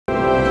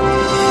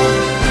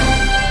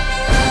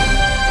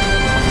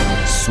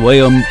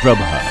Swayam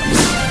Prabha.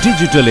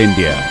 Digital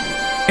India.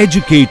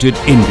 Educated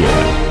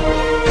India.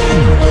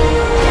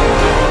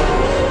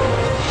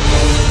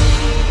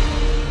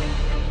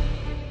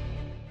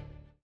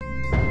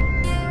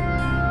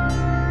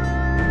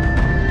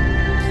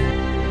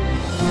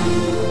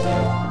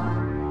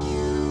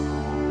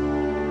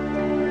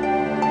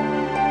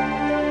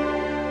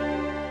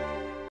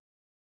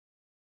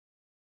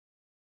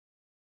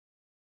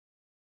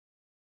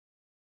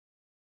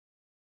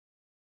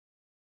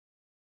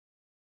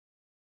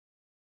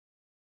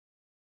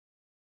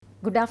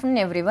 Good afternoon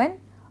everyone.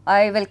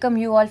 I welcome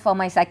you all for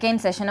my second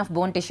session of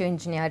bone tissue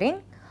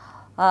engineering.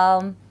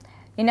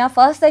 In our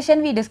first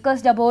session we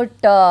discussed about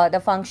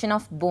the function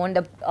of bone,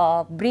 the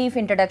brief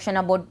introduction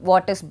about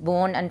what is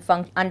bone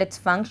and its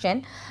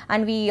function,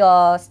 and we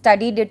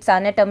studied its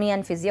anatomy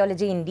and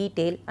physiology in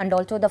detail and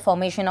also the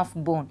formation of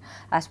bone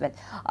as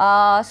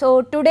well.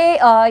 So today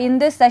in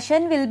this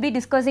session we will be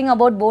discussing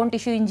about bone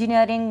tissue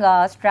engineering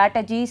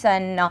strategies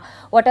and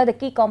what are the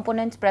key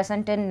components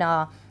present in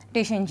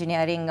tissue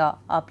engineering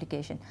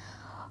application.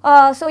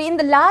 So in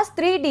the last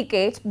 3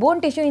 decades, bone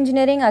tissue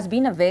engineering has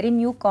been a very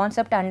new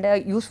concept and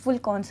a useful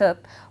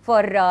concept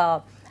for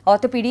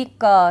orthopedic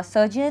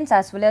surgeons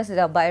as well as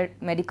the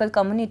biomedical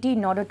community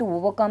in order to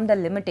overcome the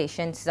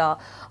limitations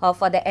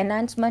for the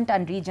enhancement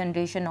and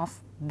regeneration of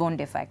bone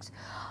defects.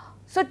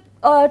 So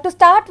to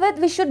start with,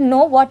 we should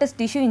know what is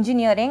tissue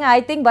engineering. I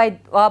think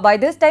by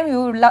this time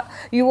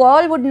you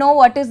all would know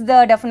what is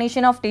the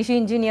definition of tissue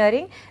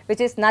engineering, which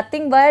is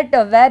nothing but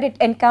where it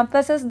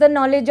encompasses the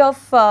knowledge of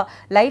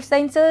life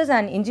sciences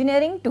and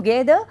engineering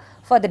together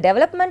for the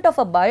development of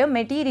a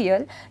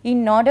biomaterial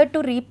in order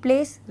to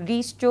replace,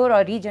 restore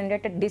or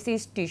regenerate a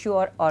diseased tissue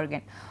or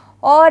organ.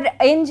 Or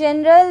in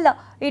general,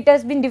 it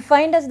has been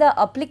defined as the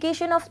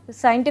application of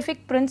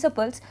scientific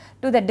principles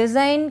to the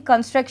design,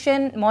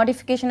 construction,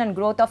 modification and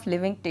growth of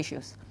living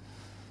tissues.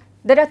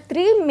 There are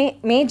 3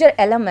 major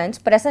elements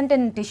present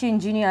in tissue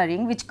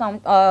engineering which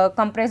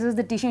comprises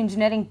the tissue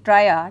engineering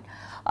triad.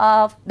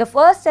 The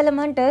first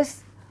element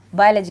is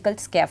biological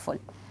scaffold,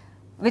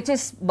 which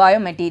is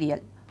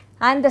biomaterial,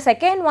 and the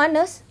second one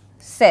is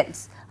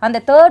cells, and the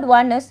third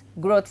one is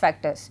growth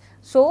factors.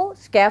 So,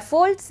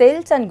 scaffold,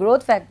 cells and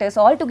growth factors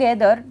all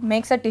together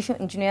makes a tissue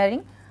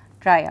engineering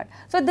triad.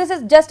 So, this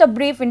is just a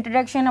brief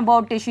introduction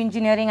about tissue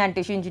engineering and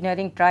tissue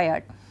engineering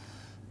triad.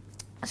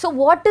 So,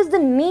 what is the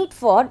need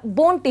for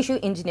bone tissue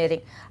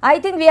engineering? I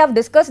think we have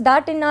discussed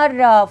that in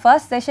our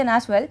first session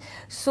as well.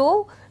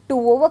 So, to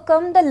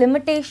overcome the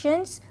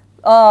limitations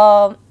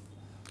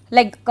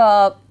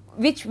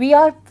which we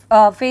are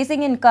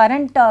facing in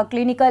current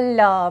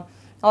clinical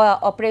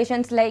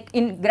operations, like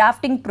in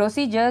grafting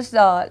procedures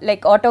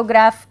like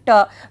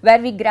autograft, where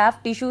we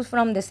graft tissues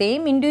from the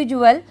same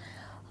individual,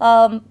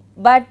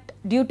 but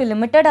due to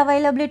limited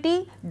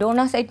availability,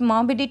 donor site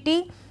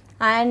morbidity,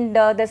 and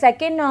the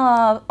second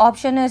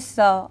option is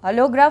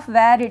allograft,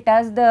 where it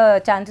has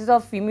the chances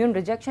of immune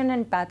rejection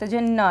and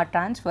pathogen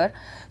transfer.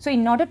 So,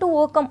 in order to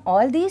overcome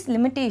all these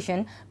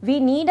limitations, we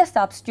need a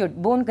substitute,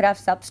 bone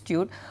graft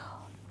substitute,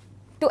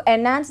 to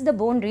enhance the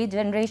bone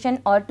regeneration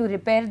or to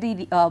repair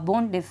the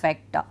bone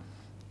defect.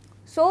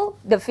 So,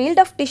 the field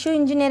of tissue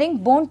engineering,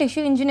 bone tissue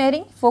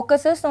engineering,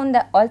 focuses on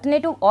the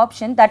alternative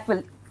option that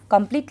will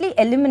completely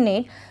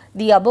eliminate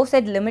the above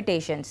said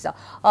limitations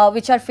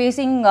which are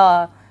facing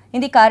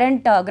in the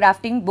current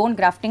bone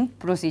grafting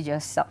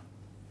procedures.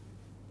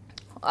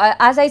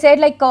 As I said,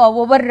 like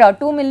over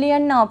 2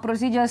 million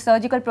procedures,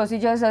 surgical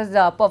procedures is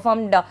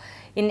performed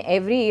in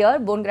every year,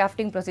 bone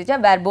grafting procedure,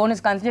 where bone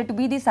is considered to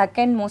be the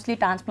second mostly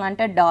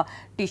transplanted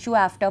tissue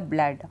after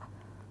blood.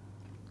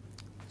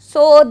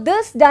 So,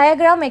 this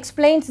diagram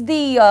explains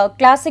the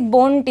classic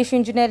bone tissue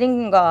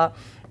engineering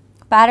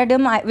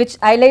paradigm, which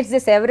highlights the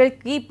several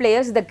key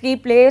players. The key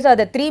players are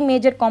the 3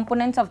 major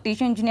components of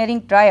tissue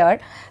engineering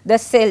triad. The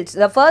cells,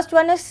 the first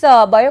one is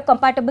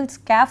biocompatible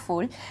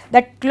scaffold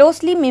that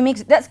closely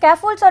mimics, the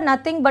scaffolds are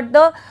nothing but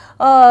the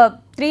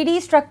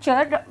 3D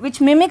structure which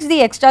mimics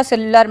the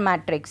extracellular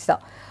matrix.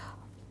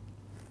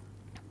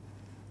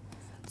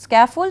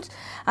 Scaffolds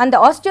and the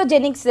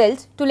osteogenic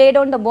cells to lay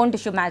down the bone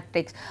tissue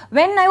matrix.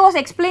 When I was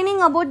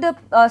explaining about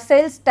the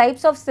cells,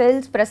 types of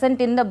cells present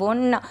in the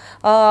bone,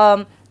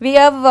 we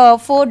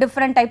have 4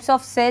 different types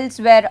of cells,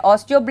 where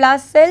osteoblast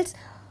cells,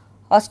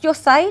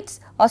 osteocytes,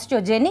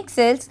 osteogenic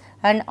cells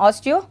and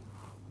osteoclast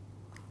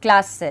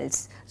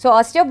cells. So,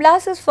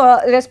 osteoblast is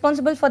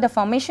responsible for the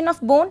formation of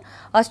bone,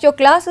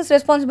 osteoclast is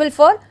responsible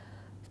for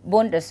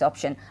bone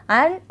resorption,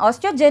 and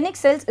osteogenic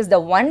cells is the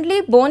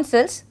only bone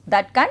cells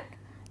that can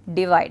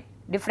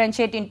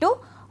differentiate into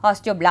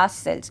osteoblast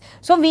cells.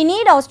 So, we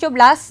need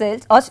osteoblast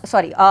cells,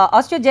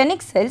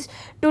 osteogenic cells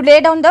to lay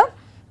down the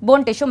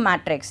bone tissue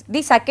matrix,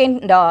 the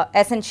second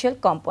essential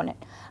component.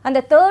 And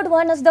the third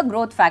one is the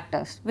growth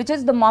factors, which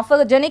is the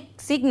morphogenic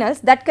signals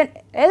that can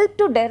help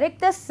to direct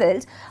the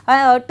cells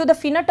to the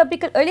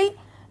phenotypically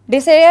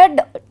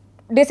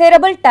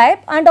desirable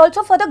type, and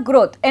also for the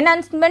growth,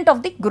 enhancement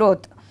of the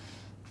growth.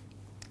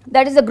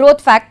 That is, the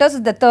growth factors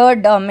is the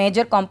third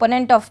major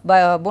component of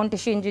bone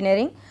tissue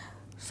engineering.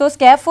 So,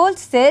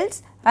 scaffolds,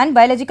 cells and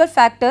biological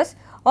factors,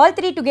 all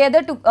three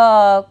together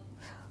to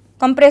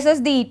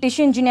compresses the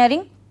tissue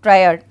engineering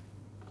triad,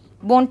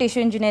 bone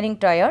tissue engineering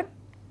triad.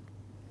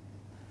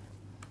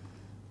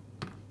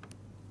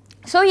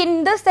 So,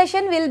 in this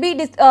session we will be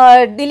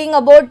dealing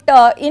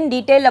about in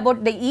detail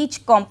about the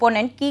each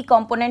component, key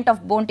component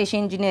of bone tissue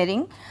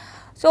engineering.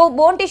 So,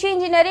 bone tissue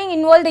engineering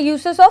involves the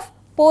uses of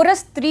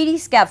porous 3D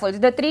scaffolds.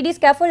 The 3D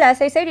scaffold,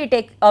 as I said, it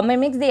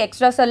mimics the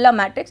extracellular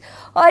matrix,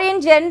 or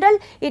in general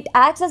it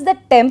acts as the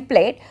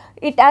template,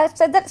 it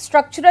acts as the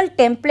structural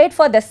template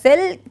for the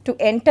cell to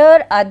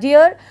enter,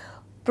 adhere,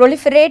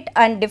 proliferate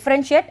and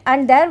differentiate,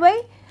 and thereby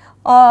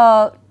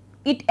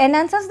it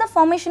enhances the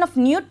formation of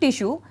new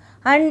tissue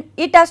and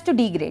it has to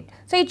degrade.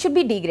 So, it should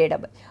be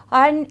degradable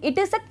and it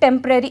is a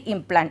temporary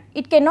implant,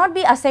 it cannot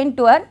be assigned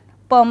to a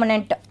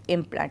permanent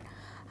implant.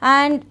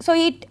 And so,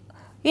 it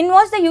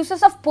involves the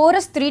uses of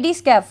porous 3D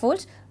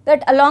scaffolds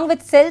that along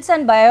with cells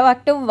and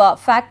bioactive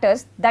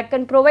factors that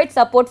can provide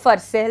support for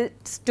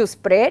cells to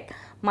spread,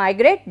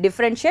 migrate,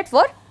 differentiate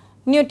for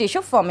new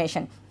tissue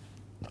formation.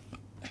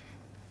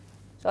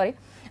 Sorry.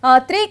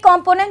 Three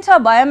components are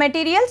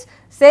biomaterials,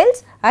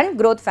 cells and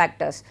growth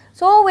factors.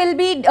 So, we will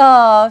be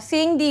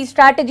seeing the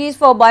strategies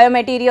for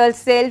biomaterials,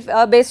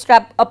 cell based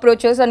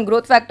approaches and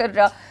growth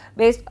factor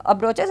based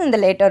approaches in the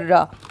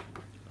later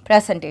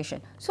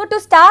presentation. So, to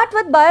start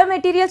with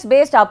biomaterials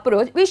based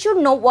approach, we should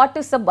know what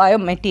is a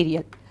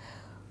biomaterial.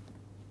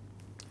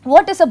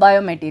 What is a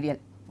biomaterial?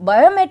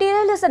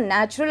 Biomaterial is a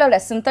natural or a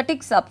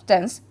synthetic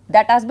substance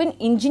that has been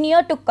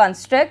engineered to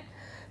construct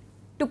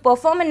to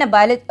perform in a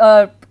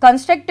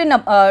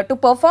to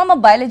perform a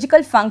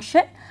biological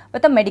function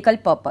with a medical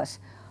purpose.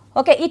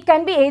 Okay, it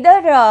can be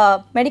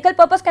either medical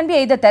purpose can be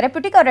either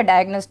therapeutic or a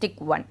diagnostic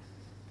one.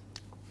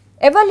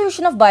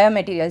 Evolution of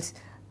biomaterials.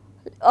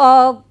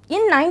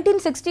 In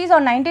 1960s or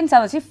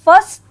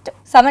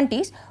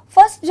 1970s,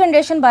 first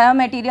generation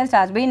biomaterials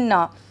has been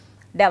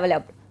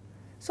developed.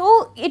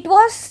 So, it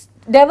was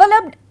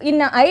developed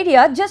in an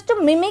idea just to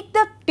mimic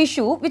the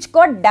tissue which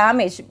got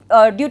damaged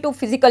due to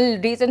physical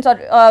reasons, or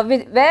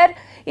where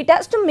it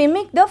has to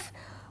mimic the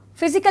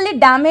physically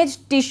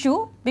damaged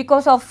tissue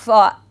because of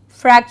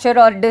fracture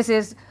or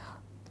disease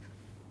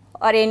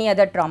or any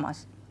other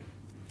traumas.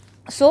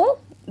 So,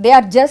 they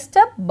are just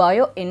a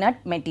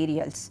bio-inert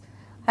materials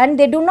and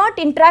they do not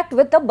interact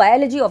with the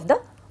biology of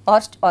the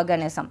host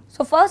organism.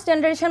 So, first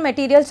generation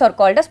materials are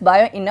called as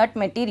bio-inert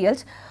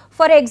materials.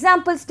 For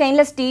example,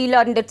 stainless steel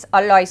and its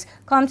alloys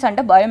comes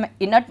under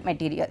bio-inert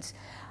materials,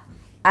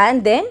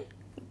 and then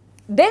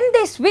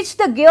they switch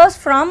the gears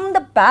from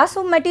the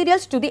passive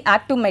materials to the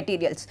active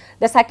materials.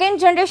 The second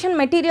generation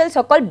materials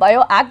are called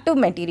bioactive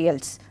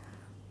materials.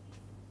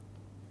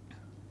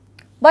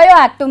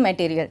 Bioactive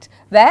materials,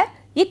 where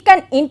it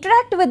can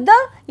interact with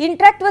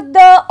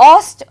the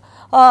host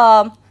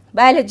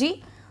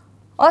biology,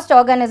 host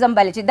organism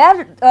biology,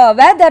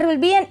 where there will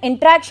be an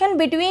interaction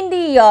between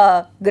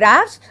the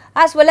grafts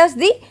as well as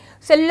the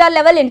cellular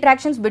level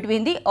interactions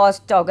between the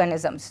host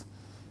organisms.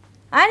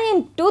 And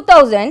in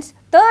 2000s,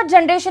 third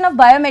generation of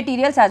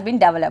biomaterials has been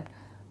developed,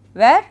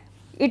 where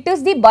it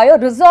is the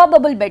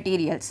bioresorbable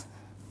materials,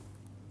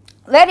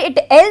 where it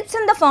helps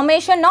in the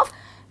formation of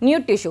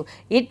new tissue.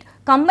 It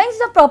combines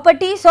the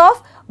properties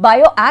of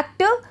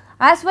bioactive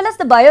as well as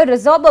the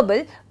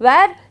bioresorbable,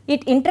 where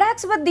it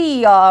interacts with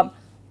the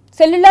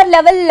cellular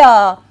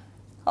level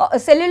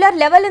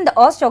in the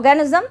host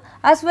organism,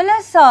 as well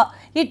as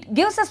it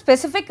gives a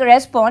specific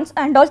response,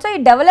 and also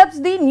it develops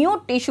the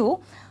new tissue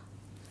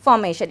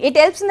formation. It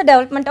helps in the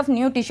development of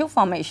new tissue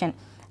formation.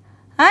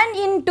 And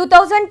in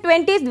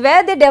 2020s,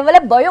 where they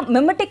develop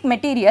biomimetic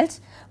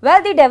materials,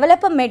 where they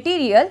develop a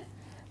material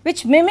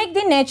which mimic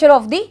the nature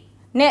of the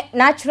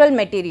natural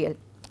material.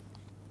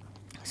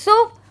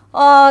 So,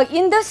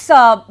 in this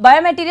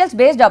biomaterials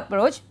based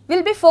approach, we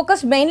will be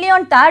focused mainly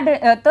on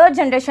third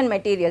generation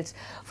materials.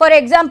 For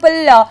example,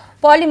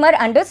 polymer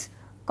and its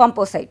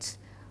composites.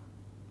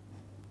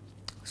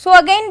 So,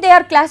 again they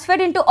are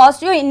classified into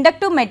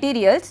osteoinductive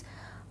materials,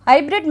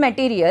 hybrid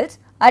materials,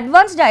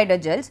 advanced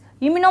hydrogels,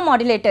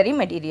 immunomodulatory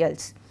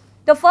materials.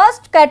 The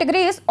first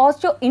category is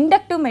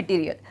osteoinductive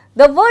material.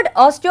 The word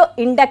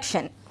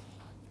osteoinduction,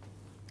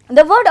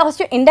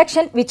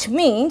 which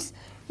means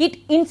it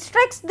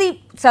instructs the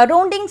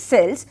surrounding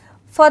cells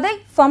for the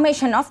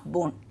formation of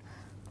bone,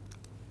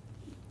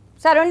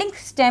 surrounding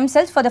stem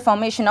cells for the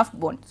formation of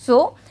bone.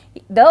 So,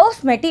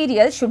 those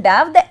materials should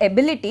have the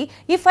ability,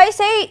 if I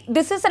say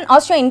this is an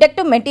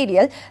osteoinductive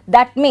material,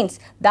 that means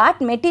that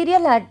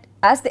material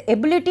has the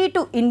ability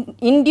to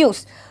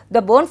induce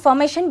the bone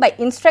formation by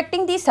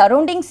instructing the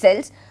surrounding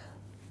cells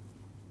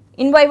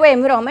in vivo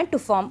environment to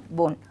form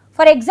bone.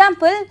 For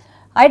example,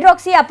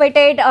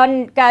 hydroxyapatite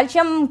and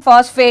calcium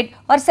phosphate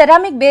or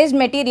ceramic based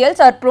materials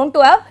are prone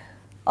to have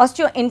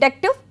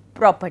osteoinductive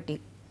property.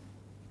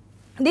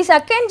 The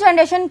second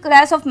generation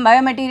class of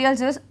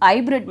biomaterials is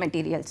hybrid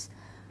materials.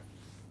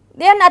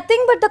 They are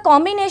nothing but the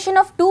combination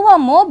of two or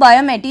more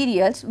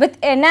biomaterials with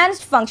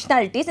enhanced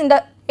functionalities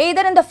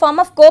either in the form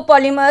of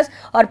copolymers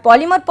or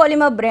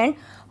polymer-polymer blend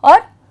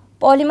or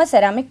polymer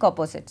ceramic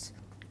composites.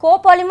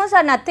 Copolymers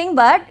are nothing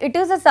but it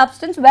is a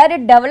substance where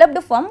it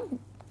developed from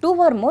 2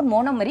 or more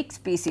monomeric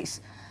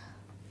species.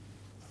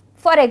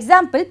 For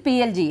example,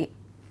 PLGA,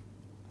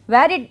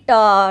 where it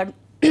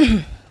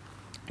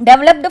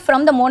developed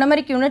from the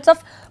monomeric units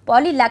of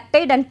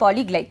polylactide and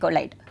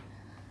polyglycolide.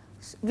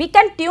 We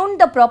can tune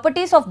the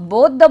properties of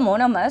both the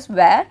monomers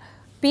where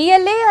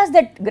PLA has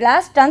the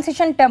glass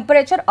transition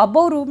temperature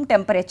above room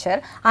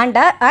temperature and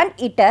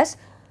it has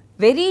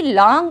very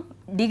long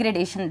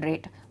degradation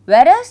rate,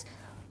 whereas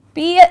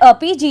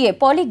PGA,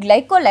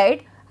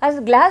 polyglycolide, has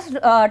glass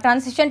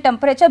transition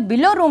temperature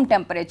below room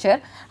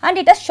temperature and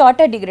it has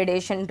shorter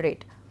degradation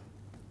rate.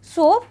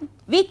 So,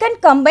 we can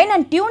combine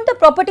and tune the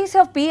properties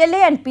of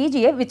PLA and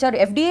PGA, which are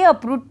FDA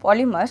approved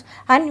polymers,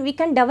 and we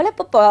can develop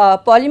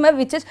a polymer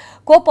which is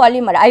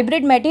copolymer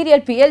hybrid material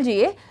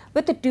PLGA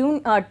with a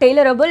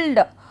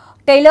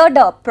tailored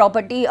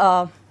property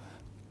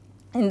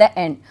in the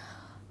end,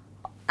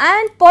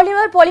 and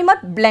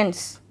polymer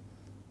blends.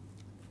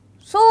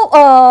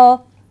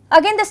 So,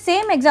 again the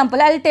same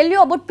example I will tell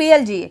you about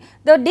PLGA.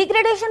 The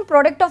degradation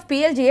product of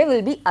PLGA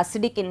will be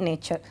acidic in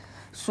nature.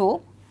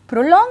 So,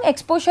 prolonged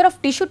exposure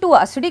of tissue to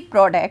acidic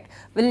product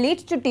will lead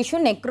to tissue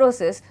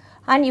necrosis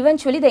and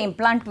eventually the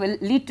implant will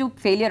lead to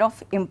failure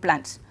of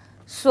implants.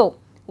 So,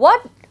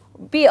 what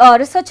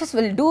researchers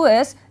will do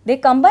is they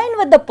combine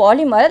with the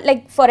polymer,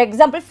 like for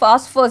example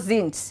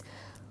phosphozines.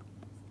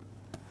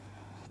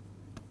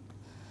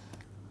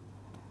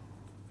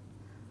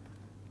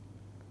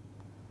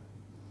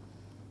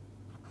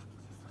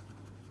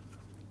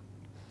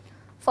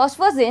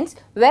 Phosphozines,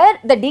 where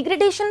the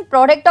degradation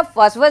product of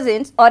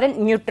phosphozines are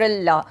in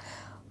neutral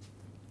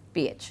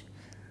pH.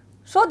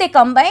 So, they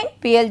combine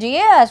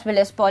PLGA as well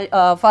as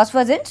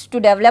phosphozines to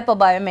develop a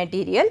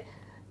biomaterial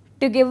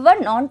to give a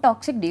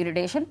non-toxic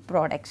degradation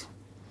products.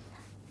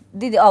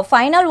 The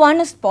final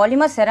one is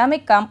polymer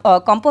ceramic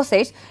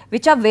composites,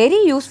 which are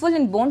very useful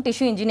in bone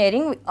tissue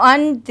engineering,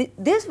 and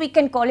this we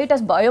can call it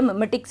as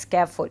biomimetic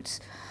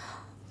scaffolds.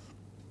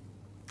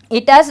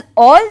 It has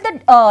all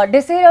the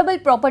desirable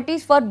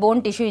properties for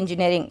bone tissue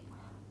engineering.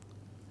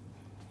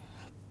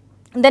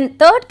 Then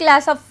third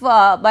class of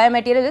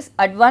biomaterial is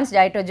advanced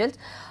hydrogels.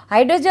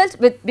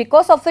 Hydrogels,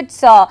 because of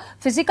its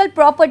physical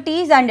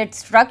properties and its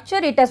structure,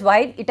 it has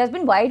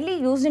been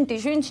widely used in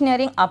tissue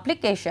engineering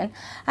application,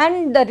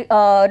 and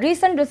the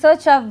recent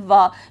research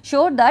have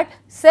showed that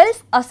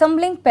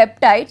self-assembling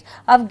peptides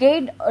have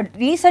gained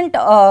recent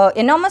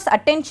enormous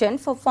attention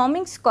for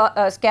forming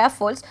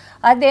scaffolds,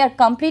 as they are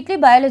completely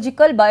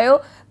biological,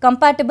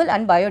 biocompatible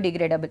and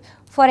biodegradable.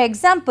 For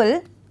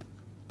example,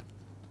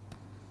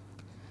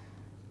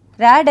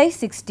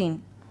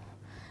 RADI16.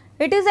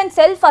 It is a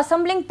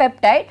self-assembling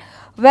peptide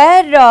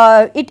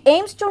where it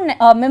aims to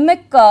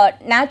mimic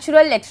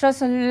natural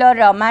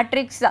extracellular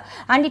matrix,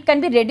 and it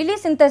can be readily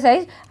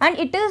synthesized, and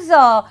it is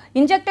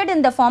injected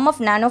in the form of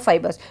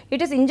nanofibers.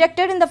 It is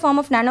injected in the form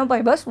of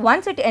nanofibers.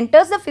 Once it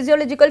enters the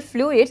physiological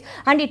fluids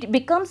and it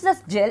becomes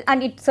this gel,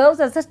 and it serves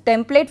as a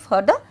template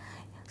for the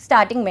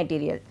starting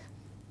material.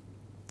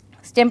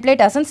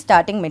 Template as a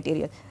starting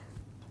material.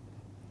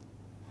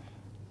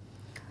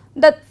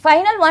 The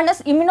final one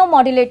is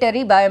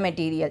immunomodulatory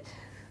biomaterial.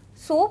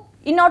 So,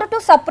 in order to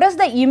suppress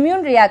the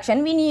immune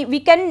reaction, we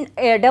can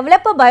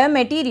develop a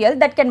biomaterial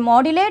that can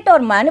modulate or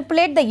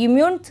manipulate the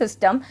immune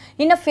system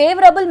in a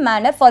favorable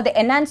manner for the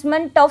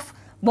enhancement of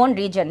bone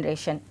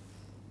regeneration.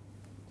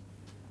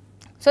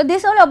 So,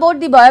 this is all about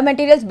the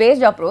biomaterials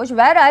based approach,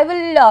 where I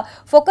will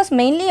focus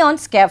mainly on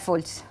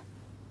scaffolds.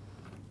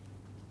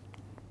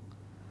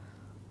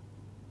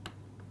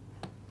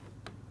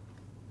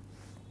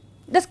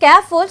 The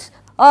scaffolds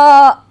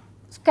are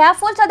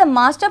the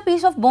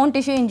masterpiece of bone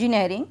tissue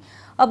engineering.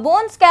 A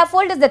bone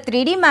scaffold is the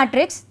 3D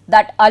matrix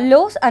that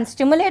allows and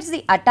stimulates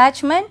the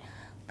attachment,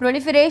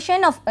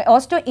 proliferation of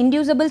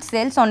osteoinducible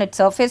cells on its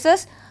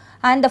surfaces,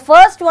 and the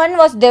first one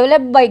was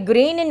developed by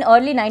Green in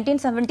early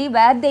 1970,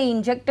 where they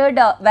injected,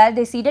 where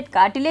they seeded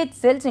cartilage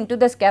cells into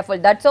the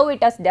scaffold. That is how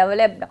it has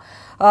developed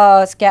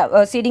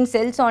seeding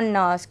cells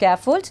on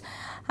scaffolds.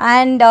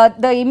 And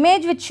the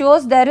image which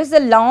shows there is a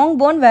long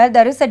bone where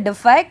there is a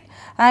defect,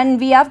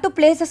 and we have to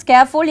place a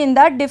scaffold in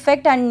that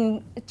defect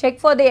and check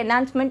for the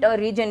enhancement or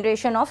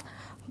regeneration of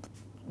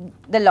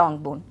the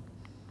long bone.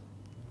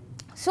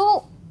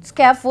 So,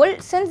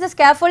 scaffold, since the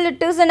scaffold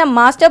it is in a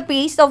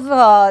masterpiece of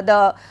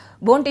the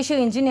bone tissue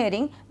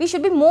engineering, we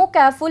should be more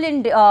careful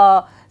in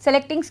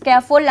selecting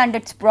scaffold and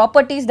its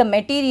properties, the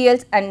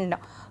materials, and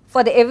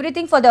for the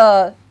everything for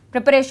the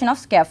preparation of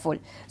scaffold.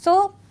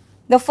 So,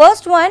 the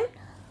first one,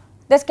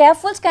 the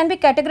scaffolds can be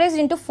categorized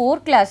into 4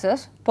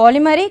 classes: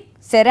 polymeric,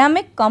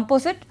 ceramic,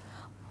 composite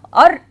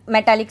or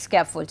metallic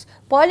scaffolds.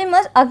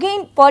 Polymers,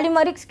 again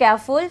polymeric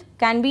scaffold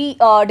can be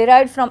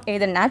derived from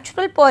either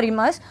natural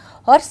polymers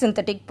or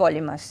synthetic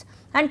polymers,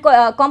 and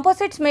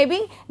composites may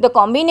be the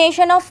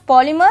combination of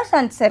polymers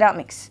and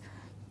ceramics.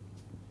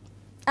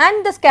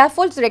 And the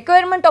scaffolds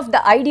requirement of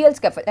the ideal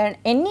scaffold, and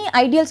any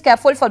ideal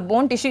scaffold for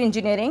bone tissue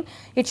engineering,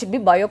 it should be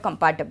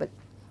biocompatible.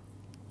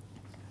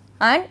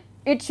 And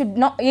it should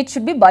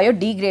be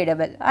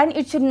biodegradable, and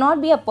it should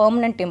not be a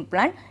permanent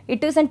implant.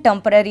 It is a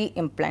temporary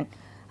implant,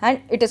 and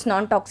it is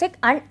non-toxic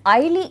and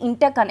highly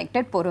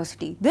interconnected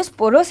porosity. This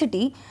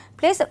porosity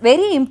plays a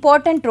very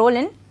important role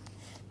in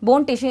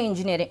bone tissue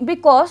engineering,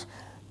 because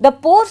the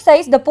pore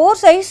size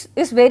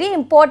is very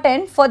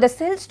important for the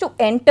cells to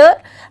enter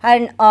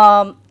and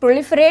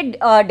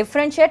proliferate,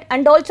 differentiate,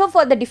 and also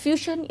for the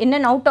diffusion in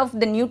and out of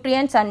the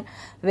nutrients and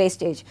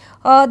wastage.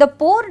 The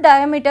pore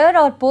diameter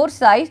or pore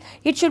size,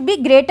 it should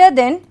be greater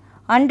than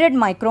 100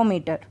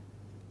 micrometer,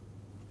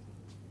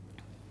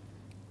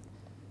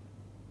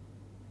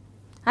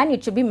 and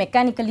it should be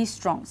mechanically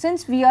strong.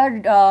 Since we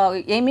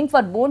are aiming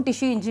for bone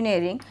tissue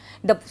engineering,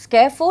 the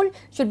scaffold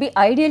should be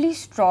ideally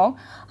strong,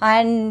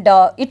 and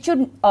it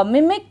should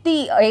mimic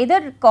the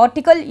either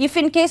cortical, if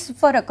in case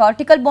for a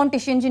cortical bone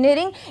tissue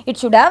engineering, it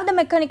should have the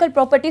mechanical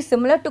properties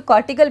similar to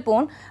cortical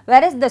bone,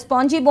 whereas the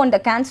spongy bone, the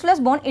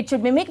cancellous bone, it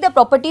should mimic the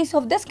properties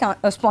of the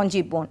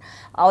spongy bone.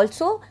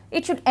 Also,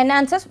 it should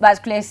enhances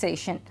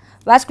vascularization.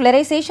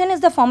 Vascularization is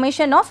the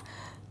formation of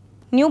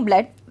new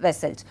blood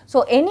vessels.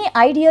 So, any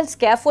ideal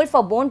scaffold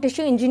for bone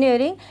tissue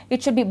engineering,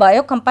 it should be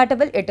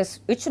biocompatible,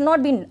 it should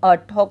not be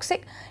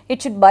toxic,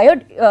 it should be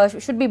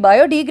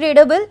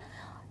biodegradable,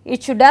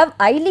 it should have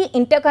highly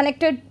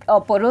interconnected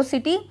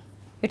porosity,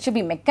 it should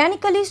be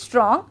mechanically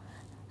strong,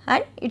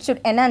 and it should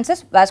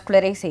enhances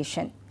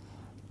vascularization.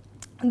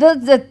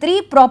 The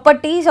three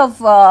properties of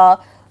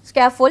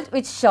scaffolds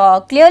which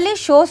clearly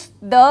shows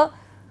the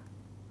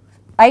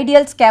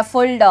ideal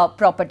scaffold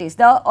properties.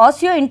 The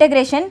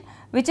osseointegration,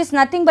 which is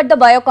nothing but the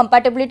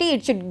biocompatibility,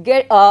 it should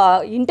get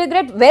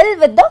integrate well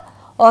with the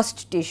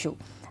ost tissue,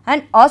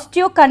 and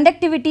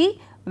osteoconductivity,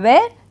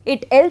 where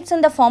it helps in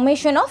the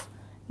formation of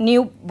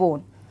new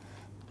bone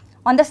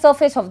on the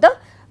surface of the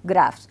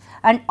grafts,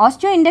 and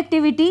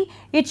osteoinductivity,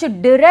 it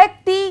should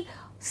direct the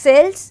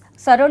cells,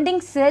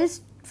 surrounding cells,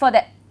 for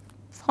the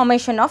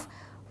formation of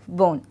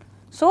bone.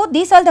 So,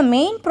 these are the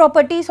main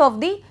properties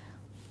of the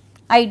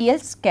ideal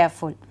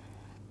scaffold.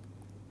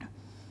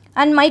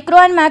 And micro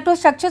and macro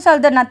structures are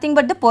the nothing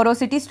but the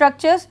porosity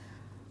structures.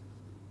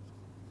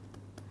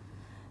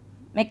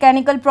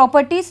 Mechanical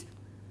properties,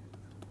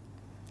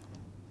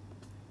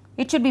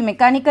 it should be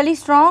mechanically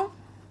strong.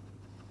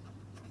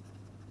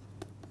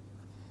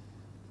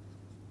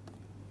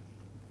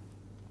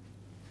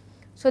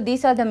 So,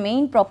 these are the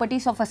main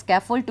properties of a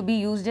scaffold to be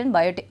used in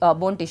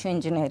bone tissue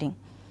engineering.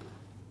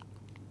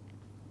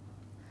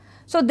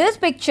 So, this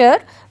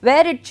picture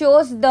where it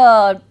shows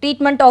the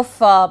treatment of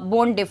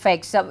bone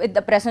defects with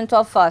the presence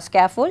of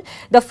scaffold.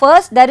 The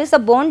first, there is a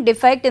bone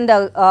defect in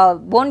the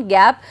bone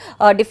gap,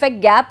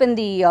 defect gap in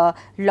the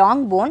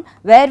long bone,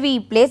 where we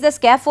place the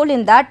scaffold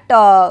in that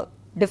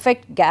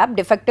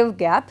defective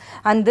gap,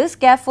 and this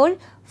scaffold,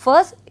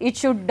 first it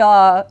should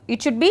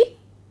be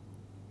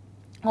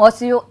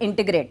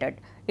osseo-integrated.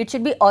 It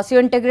should be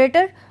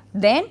osseo-integrated,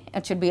 then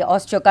it should be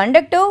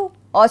osteoconductive,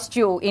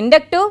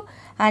 osteoinductive,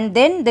 and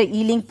then the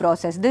healing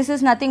process. This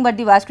is nothing but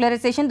the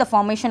vascularization, the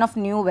formation of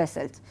new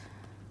vessels.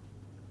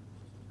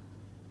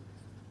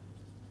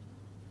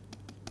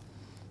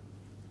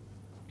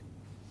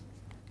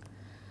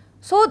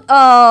 So,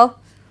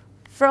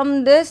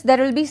 from this there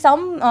will be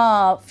some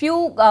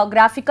few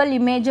graphical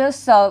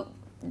images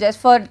just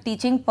for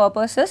teaching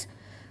purposes.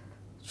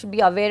 Should be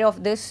aware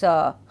of this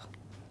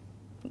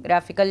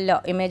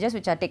graphical images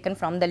which are taken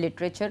from the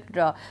literature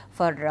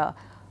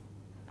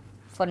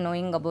for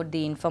knowing about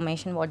the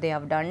information what they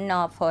have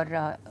done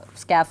for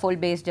scaffold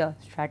based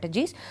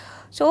strategies.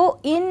 So,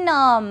 in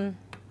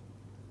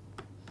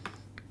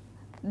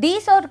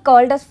these are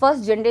called as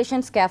first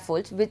generation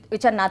scaffolds,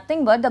 which are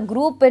nothing but the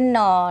group in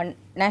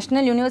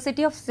National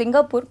University of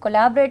Singapore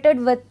collaborated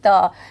with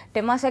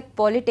Temasek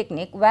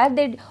Polytechnic, where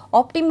they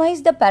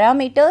optimized the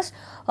parameters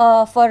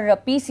for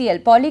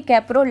PCL,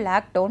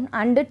 polycaprolactone,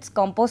 and its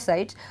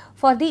composites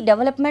for the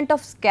development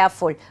of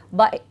scaffold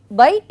by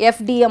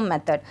FDM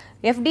method.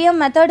 FDM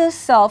method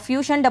is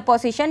fusion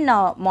deposition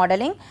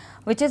modeling,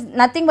 which is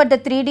nothing but the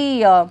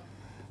 3D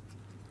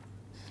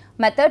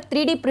method,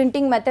 3D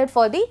printing method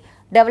for the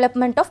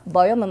development of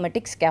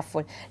biomimetic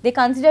scaffold. They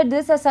considered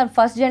this as a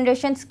first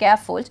generation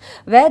scaffolds,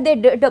 where they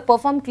did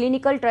perform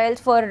clinical trials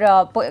for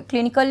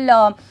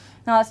clinical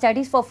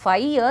studies for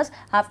 5 years.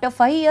 After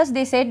 5 years,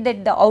 they said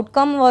that the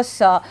outcome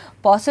was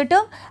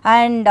positive,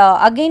 and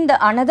again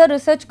another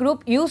research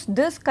group used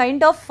this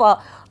kind of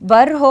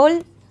burr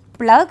hole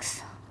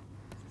plugs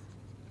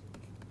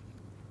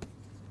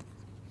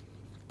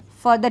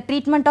for the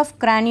treatment of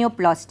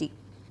cranioplasty.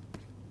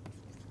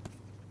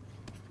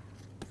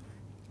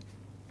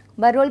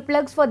 Burr hole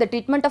plugs for the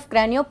treatment of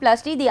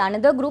cranioplasty, the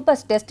another group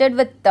has tested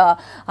with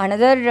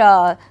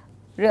another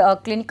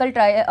clinical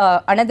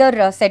trial,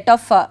 another set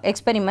of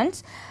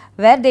experiments,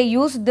 where they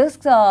used this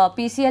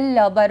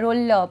PCL burr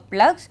hole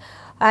plugs,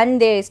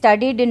 and they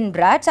studied in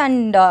rats,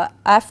 and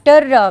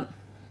after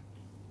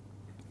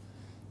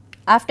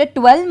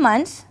 12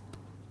 months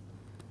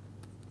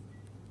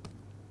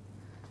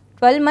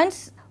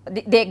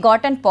they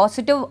got a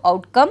positive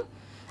outcome,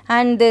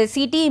 and the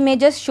CT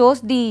images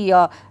shows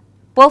the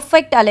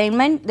perfect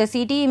alignment. The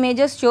CT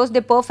images shows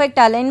the perfect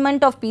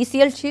alignment of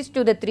PCL sheets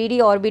to the 3D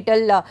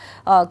orbital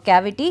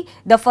cavity.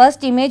 The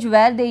first image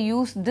where they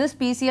use this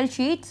PCL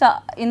sheets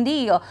in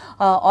the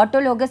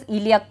autologous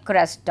iliac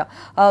crest,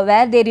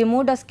 where they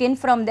removed a skin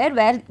from there,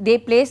 where they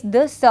placed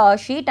this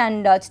sheet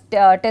and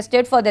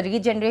tested for the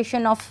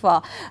regeneration of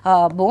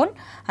bone,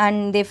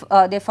 and they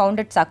found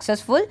it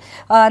successful.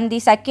 And the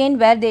second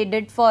where they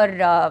did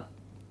for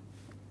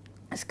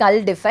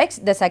skull defects,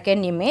 the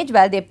second image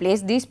where they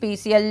place these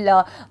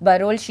PCL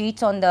burrow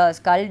sheets on the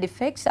skull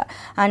defects,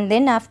 and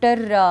then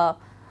after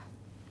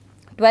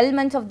 12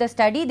 months of the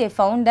study they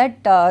found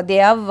that they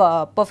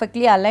have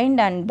perfectly aligned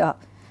and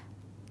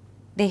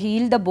they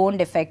healed the bone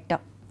defect.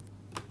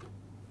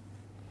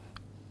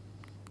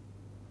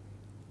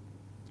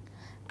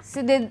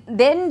 So,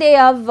 then they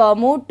have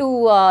moved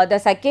to the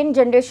second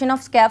generation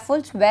of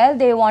scaffolds, where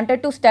they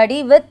wanted to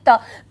study with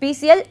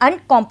PCL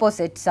and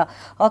composites,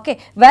 okay,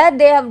 where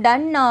they have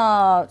done,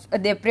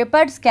 they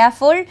prepared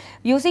scaffold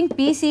using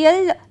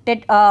PCL,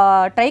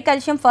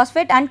 tricalcium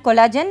phosphate and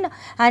collagen,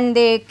 and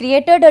they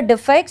created a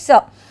defects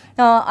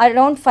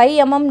around 5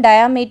 mm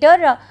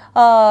diameter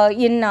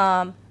in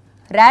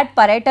rat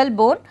parietal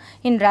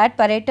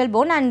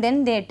bone, and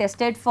then they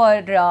tested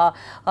for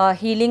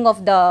healing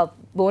of the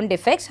bone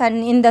defects.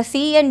 And in the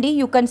C and D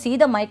you can see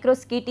the micro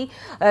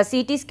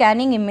CT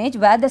scanning image,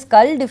 where the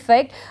skull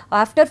defect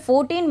after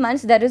 14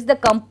 months there is the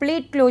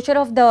complete closure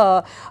of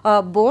the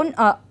bone,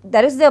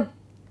 there is the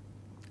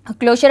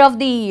closure of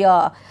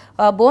the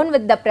bone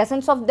with the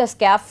presence of the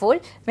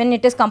scaffold, when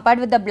it is compared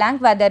with the blank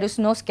where there is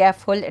no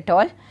scaffold at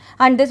all.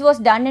 And this was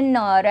done in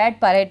rat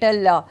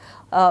parietal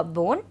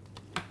bone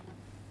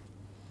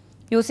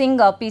using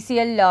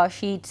PCL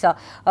sheets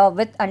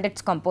with and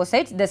its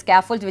composites, the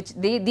scaffolds which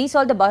these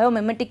are the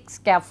biomimetic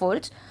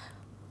scaffolds.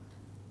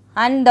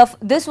 And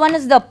this one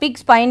is the pig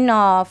spine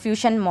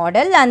fusion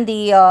model, and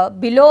the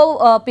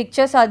below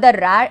pictures are the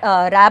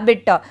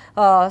rabbit,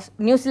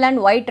 New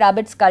Zealand white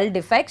rabbit skull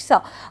defects.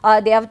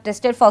 They have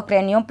tested for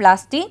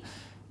cranioplasty.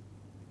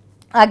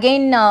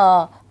 Again,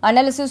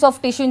 analysis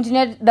of tissue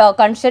engineer, the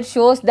concept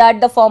shows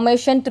that the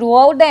formation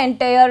throughout the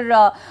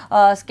entire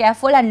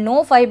scaffold and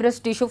no fibrous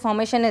tissue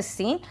formation is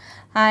seen.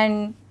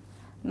 And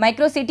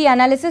micro CT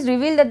analysis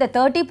revealed that the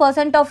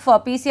 30% of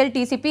PCL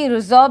TCP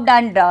resorbed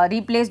and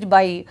replaced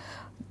by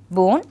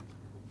bone.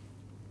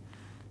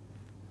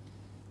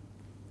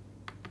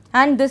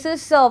 And this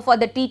is for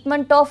the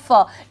treatment of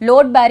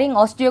load bearing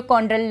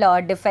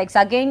osteochondral defects.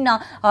 Again,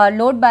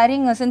 load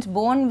bearing, since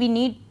bone we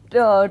need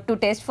to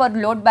test for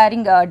load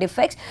bearing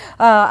defects,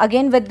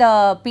 again with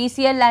the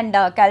PCL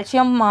and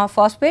calcium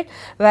phosphate,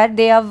 where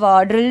they have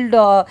drilled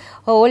a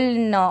hole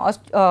in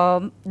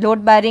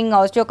load bearing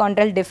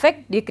osteochondral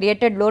defect. They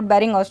created load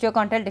bearing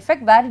osteochondral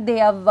defect, where they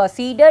have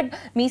seeded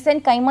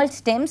mesenchymal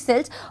stem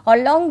cells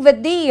along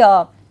with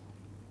the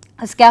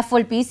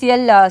scaffold,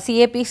 PCL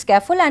CAP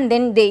scaffold, and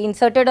then they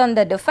inserted on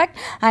the defect.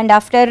 And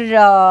after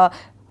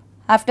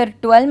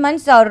 12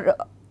 months, or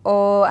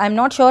I am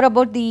not sure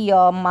about the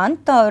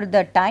month or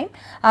the time,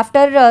 after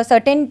a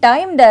certain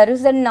time there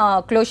is an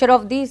closure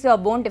of this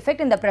bone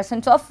defect in the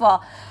presence of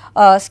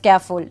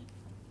scaffold.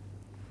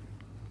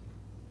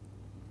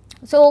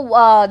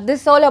 So,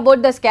 this is all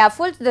about the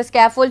scaffolds. The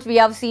scaffolds we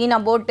have seen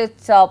about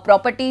its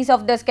properties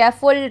of the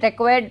scaffold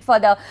required for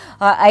the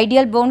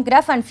ideal bone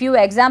graft, and few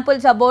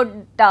examples about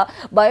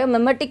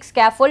biomimetic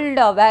scaffold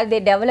where they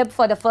developed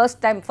for the first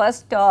time,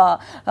 first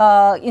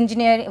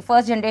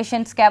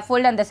generation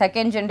scaffold and the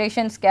second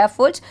generation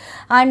scaffolds.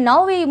 And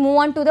now we move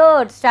on to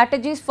the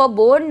strategies for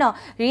bone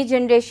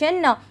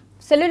regeneration.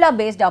 Cellular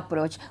based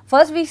approach.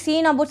 First we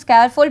seen about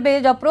scaffold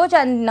based approach,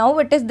 and now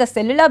it is the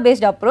cellular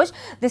based approach.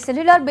 The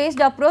cellular based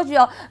approach,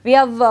 we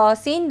have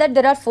seen that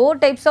there are 4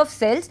 types of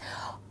cells: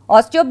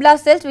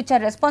 osteoblast cells, which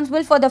are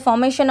responsible for the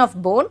formation of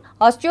bone;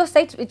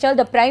 osteocytes, which are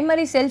the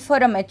primary cells for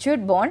a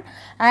matured bone,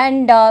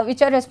 and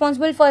which are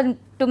responsible for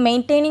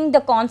maintaining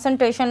the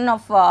concentration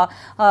of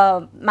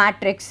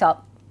matrix,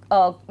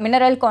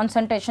 mineral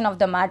concentration of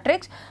the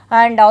matrix;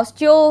 and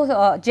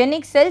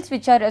osteogenic cells,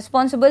 which are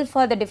responsible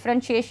for the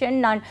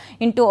differentiation and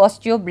into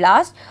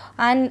osteoblast;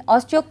 and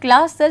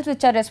osteoclast cells,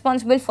 which are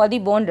responsible for the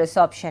bone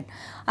resorption.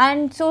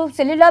 And so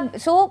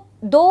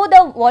though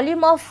the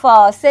volume of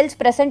cells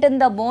present in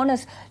the bone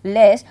is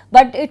less,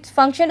 but its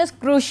function is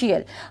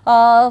crucial.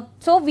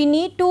 So we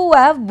need to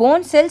have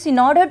bone cells in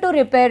order to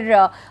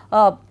repair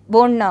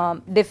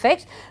bone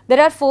defects.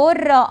 There are 4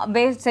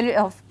 ways.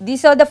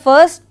 These are the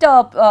first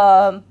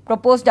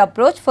proposed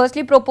approach.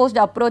 Firstly proposed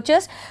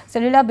approaches,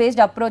 cellular based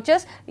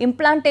approaches.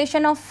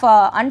 Implantation of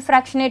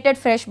unfractionated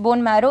fresh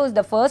bone marrow is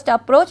the first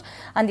approach,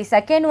 and the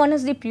second one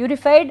is the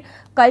purified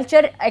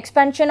culture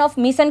expansion of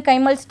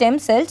mesenchymal stem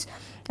cells,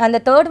 and the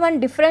third one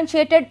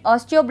differentiated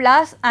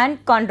osteoblasts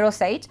and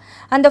chondrocytes,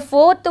 and the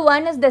fourth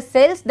one is the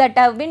cells that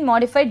have been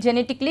modified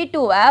genetically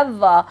to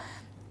have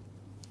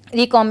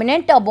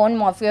recombinant bone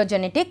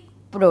morphogenetic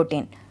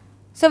protein.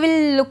 So, we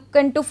will look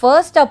into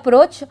first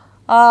approach.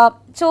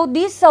 So,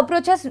 these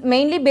approaches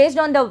mainly based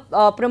on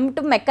the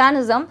primitive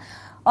mechanism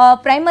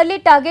primarily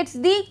targets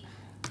the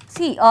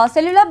See,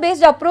 cellular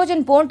based approach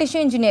in bone tissue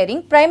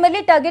engineering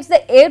primarily targets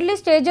the early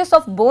stages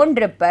of bone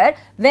repair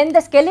when the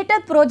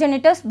skeletal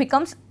progenitors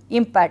becomes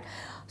impaired.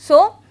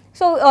 So,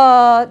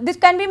 this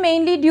can be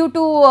mainly due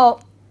to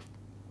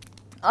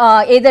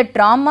either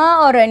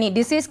trauma or any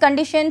disease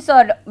conditions,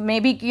 or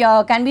maybe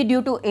can be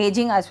due to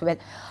aging as well.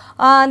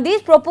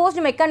 These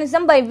proposed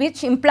mechanism by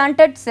which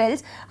implanted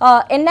cells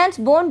enhance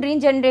bone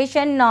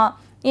regeneration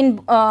in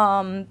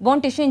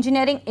bone tissue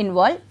engineering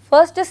involve.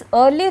 First is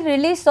early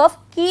release of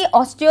key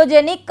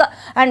osteogenic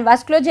and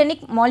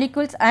vasculogenic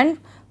molecules and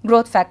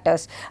growth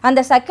factors, and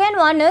the second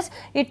one is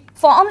it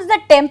forms the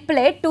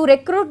template to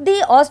recruit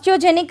the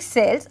osteogenic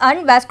cells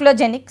and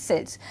vasculogenic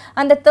cells,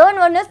 and the third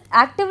one is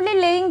actively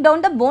laying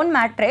down the bone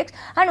matrix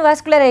and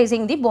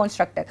vascularizing the bone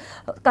structure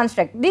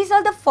construct. These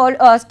are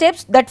the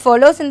steps that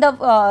follows in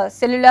the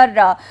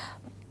cellular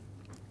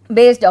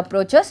based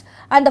approaches,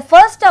 and the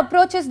first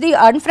approach is the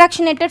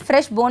unfractionated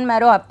fresh bone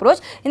marrow approach.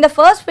 In the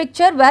first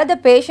picture where the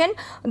patient,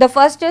 the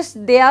first is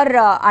they are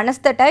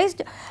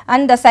anesthetized,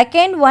 and the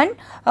second one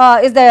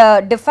is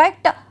the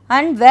defect,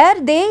 and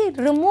where they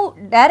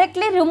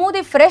directly remove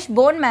the fresh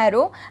bone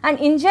marrow and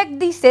inject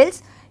the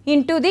cells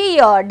into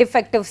the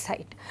defective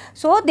site.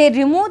 So, they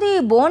remove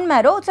the bone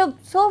marrow.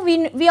 So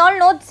we all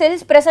know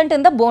cells present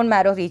in the bone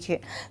marrow region.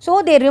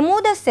 So, they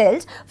remove the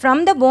cells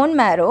from the bone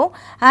marrow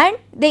and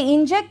they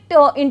inject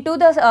into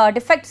the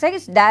defect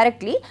sites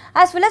directly,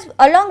 as well as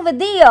along with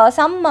the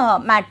some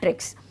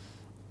matrix.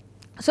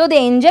 So,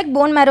 they inject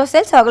bone marrow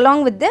cells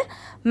along with the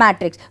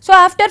matrix. So,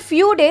 after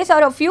few days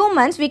or a few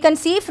months, we can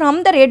see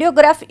from the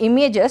radiograph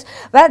images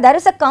where there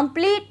is a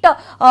complete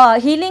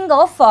healing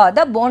of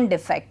the bone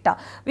defect.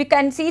 We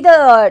can see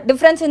the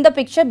difference in the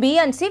picture B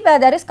and C where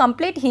there is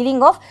complete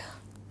healing of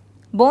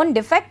bone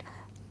defect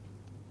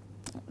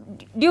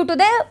due to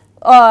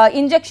the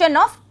injection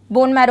of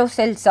bone marrow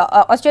cells,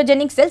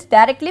 osteogenic cells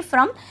directly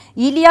from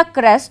iliac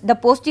crest, the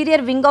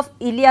posterior wing of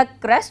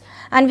iliac crest,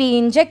 and we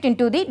inject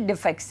into the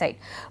defect site.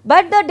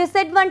 But the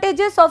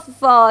disadvantages of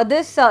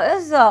this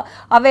is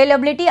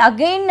availability.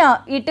 Again,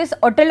 it is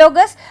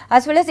autologous,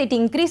 as well as it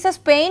increases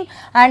pain,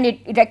 and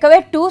it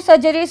requires 2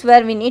 surgeries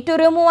where we need to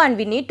remove and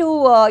we need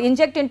to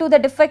inject into the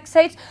defect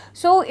sites.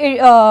 So,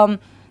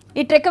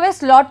 it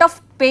requires lot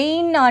of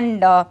pain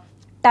and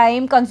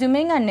time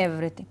consuming and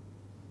everything.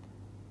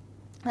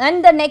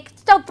 And the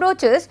next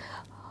approach is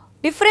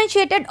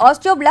differentiated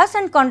osteoblasts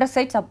and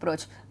chondrocytes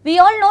approach. We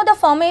all know the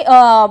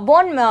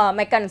bone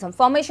mechanism,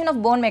 formation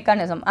of bone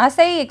mechanism. As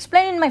I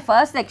explained in my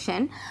first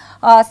session,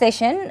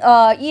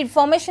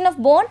 formation of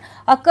bone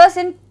occurs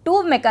in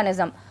 2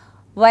 mechanisms,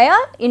 via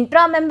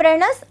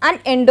intramembranous and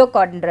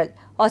endochondral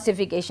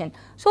ossification.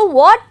 So,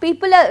 what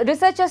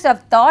researchers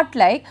have thought,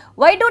 like,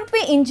 why don't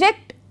we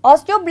inject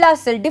osteoblast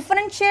cell,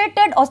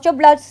 differentiated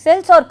osteoblast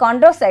cells or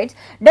chondrocytes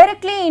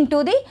directly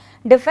into the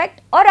defect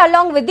or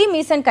along with the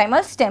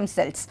mesenchymal stem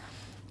cells.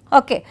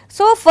 Okay.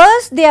 So,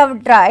 first they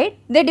have tried,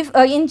 they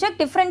inject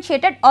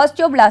differentiated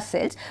osteoblast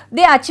cells,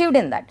 they achieved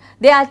in that.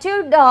 They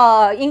achieved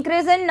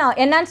increase in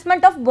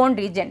enhancement of bone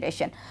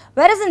regeneration.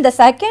 Whereas in the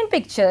second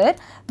picture,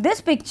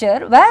 this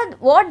picture where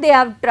what they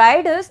have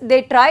tried is,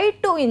 they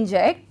tried to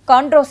inject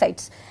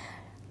chondrocytes.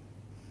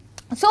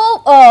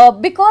 So,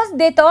 because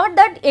they thought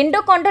that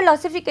endochondral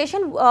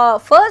ossification,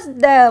 first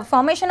the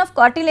formation of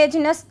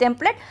cartilaginous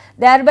template,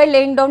 thereby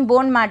laying down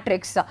bone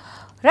matrix,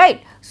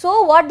 right.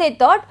 So, what they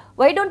thought,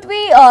 why don't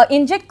we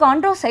inject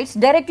chondrocytes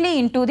directly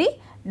into the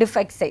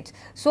defect sites.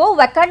 So,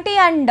 Vacanti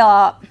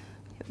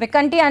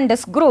and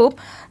this group,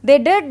 they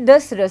did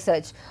this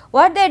research.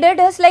 What they did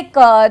is, like,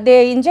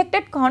 they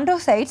injected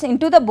chondrocytes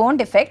into the bone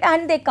defect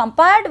and they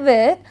compared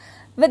with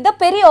the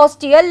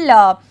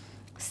periosteal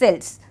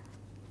cells.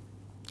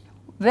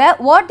 Where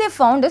what they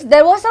found is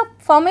there was a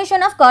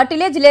formation of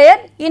cartilage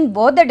layer in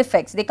both the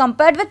defects. They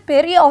compared with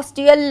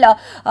periosteal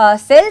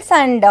cells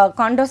and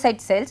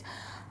chondrocyte cells,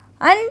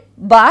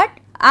 but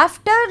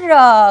after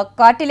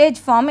cartilage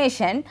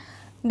formation,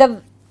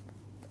 the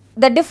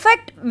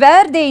defect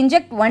where they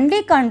inject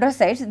only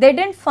chondrocytes, they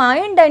did not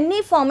find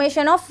any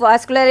formation of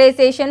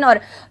vascularization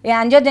or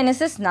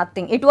angiogenesis,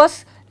 nothing. It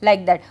was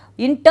like that.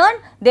 In turn,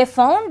 they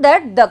found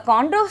that the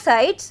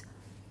chondrocytes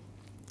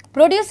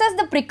produces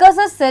the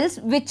precursor cells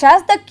which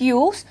has the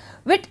cues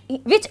which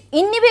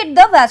inhibit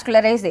the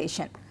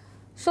vascularization.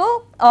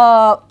 So,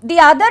 the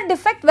other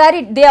defect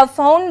where they have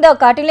found the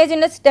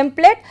cartilaginous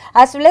template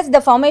as well as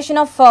the formation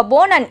of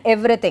bone and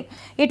everything,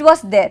 it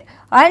was there.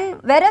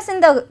 And whereas in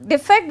the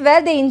defect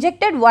where they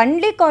injected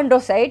only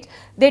chondrocytes,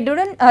 they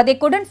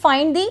could not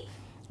find the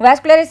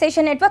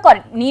vascularization network or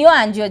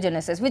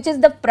neoangiogenesis, which is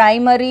the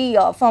primary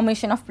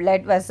formation of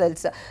blood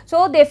vessels.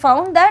 So, they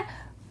found that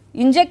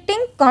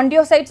injecting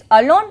chondrocytes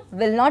alone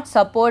will not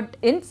support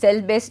in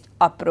cell based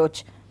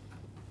approach.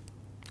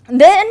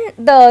 Then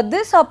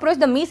this approach,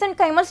 the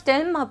mesenchymal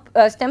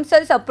stem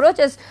cells approach,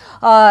 is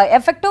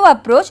effective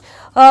approach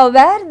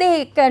where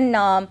they can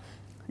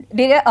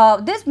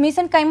this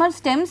mesenchymal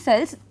stem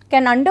cells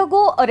can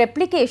undergo a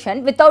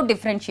replication without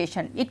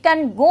differentiation. It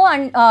can go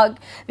and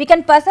we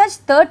can passage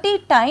 30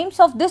 times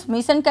of this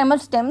mesenchymal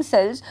stem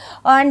cells,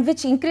 and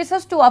which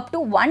increases to up to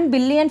 1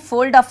 billion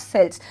fold of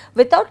cells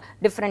without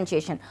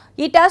differentiation.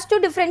 It has to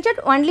differentiate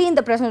only in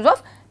the presence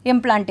of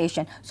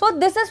implantation. So,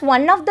 this is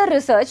one of the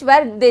research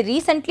where they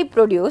recently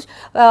produced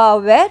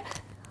where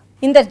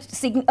in the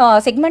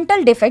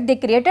segmental defect they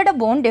created a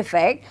bone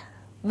defect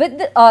with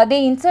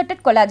they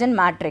inserted collagen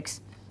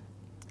matrix.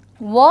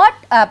 What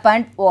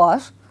happened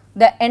was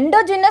the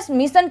endogenous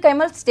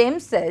mesenchymal stem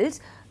cells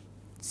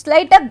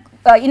slightly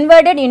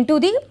invaded into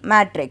the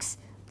matrix.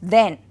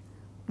 Then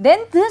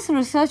this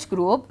research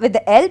group, with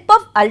the help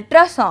of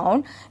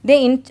ultrasound,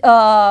 they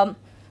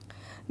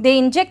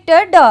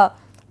injected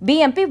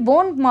BMP,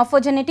 bone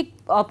morphogenetic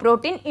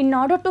protein, in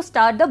order to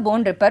start the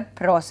bone repair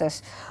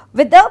process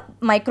with the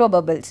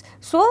microbubbles.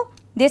 So,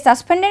 they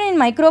suspended in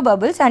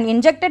microbubbles and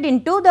injected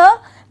into the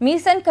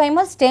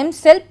mesenchymal stem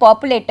cell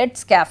populated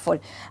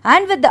scaffold,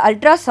 and with the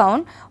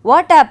ultrasound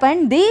what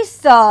happened,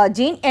 this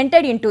gene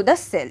entered into the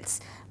cells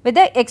with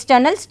the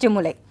external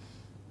stimuli.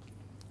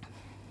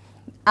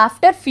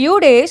 After few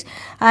days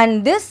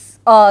and this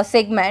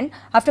segment,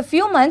 after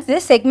few months,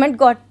 this segment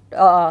got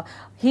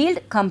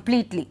healed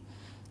completely.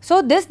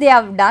 So, this they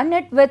have done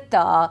it with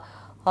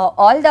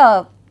all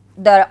the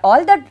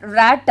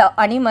rat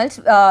animals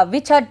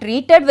which are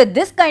treated with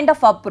this kind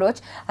of approach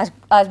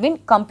has been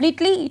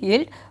completely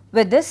healed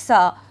with this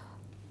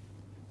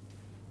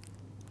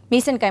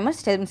mesenchymal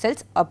stem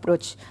cells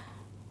approach.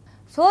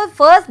 So,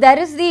 first there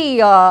is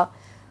the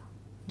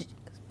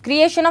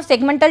creation of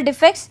segmental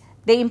defects.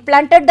 They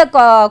implanted the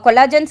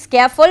collagen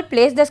scaffold,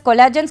 placed this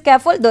collagen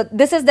scaffold.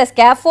 This is the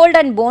scaffold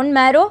and bone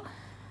marrow.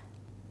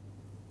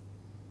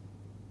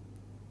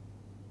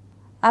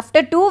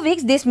 After 2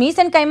 weeks, this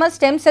mesenchymal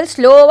stem cell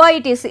slowly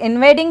it is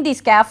invading the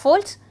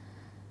scaffolds,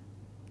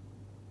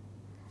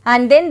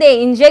 and then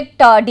they inject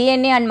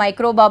DNA and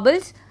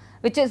microbubbles,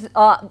 which has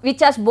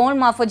bone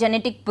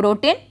morphogenetic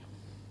protein,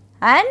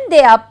 and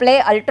they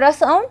apply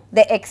ultrasound,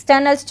 the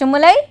external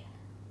stimuli.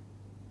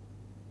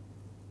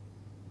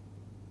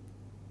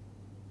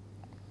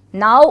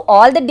 Now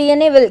all the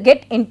DNA will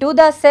get into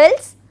the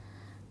cells.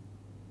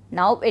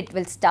 Now it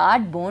will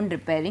start bone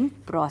repairing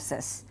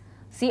process.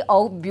 See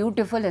how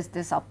beautiful is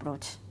this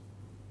approach.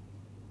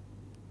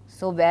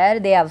 So, where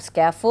they have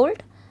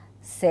scaffold,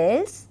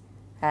 cells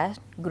and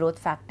growth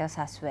factors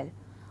as well.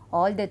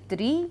 All the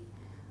three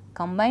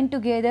combined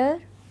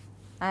together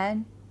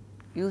and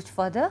used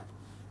for the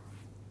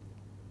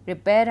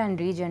repair and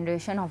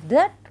regeneration of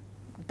that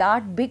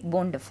big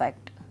bone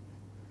defect.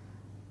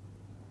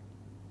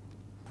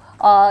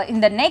 In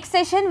the next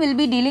session, we will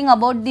be dealing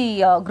about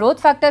the growth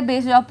factor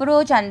based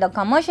approach and the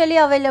commercially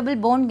available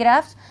bone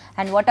grafts,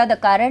 and what are the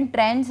current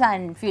trends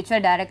and future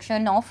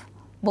direction of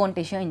bone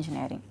tissue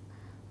engineering.